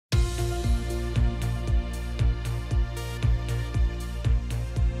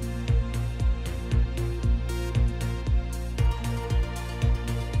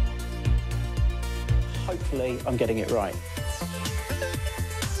hopefully I'm getting it right.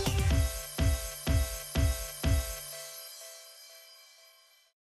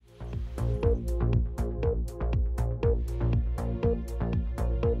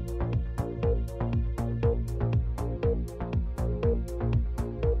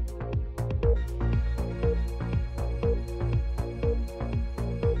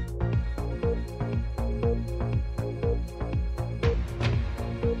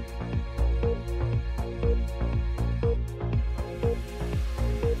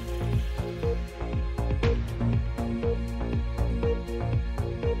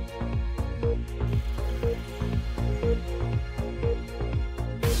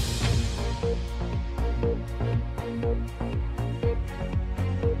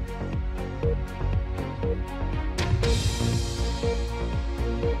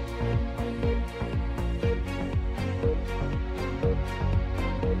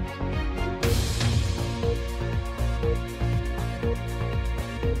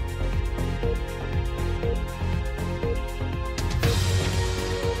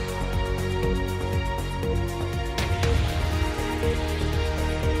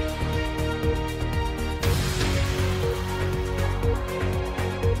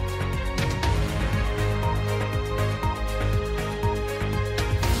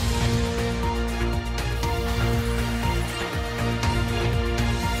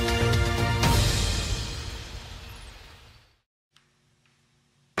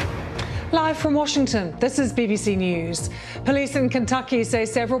 Live from Washington, this is BBC News. Police in Kentucky say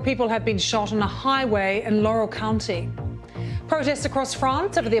several people have been shot on a highway in Laurel County. Protests across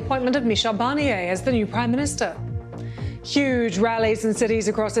France over the appointment of Michel Barnier as the new Prime Minister. Huge rallies in cities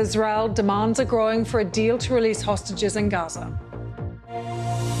across Israel. Demands are growing for a deal to release hostages in Gaza.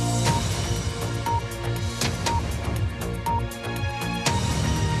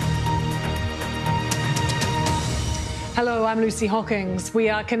 Hello, I'm Lucy Hockings. We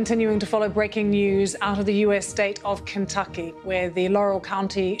are continuing to follow breaking news out of the US state of Kentucky, where the Laurel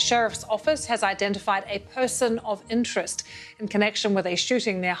County Sheriff's Office has identified a person of interest in connection with a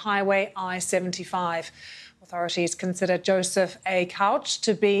shooting near Highway I-75. Authorities consider Joseph A. Couch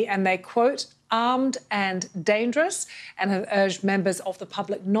to be, and they quote, armed and dangerous, and have urged members of the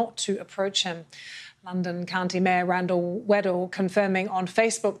public not to approach him. London County Mayor Randall Weddell confirming on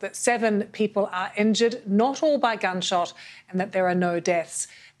Facebook that 7 people are injured, not all by gunshot, and that there are no deaths.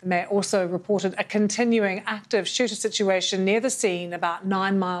 The mayor also reported a continuing active shooter situation near the scene about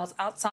 9 miles outside.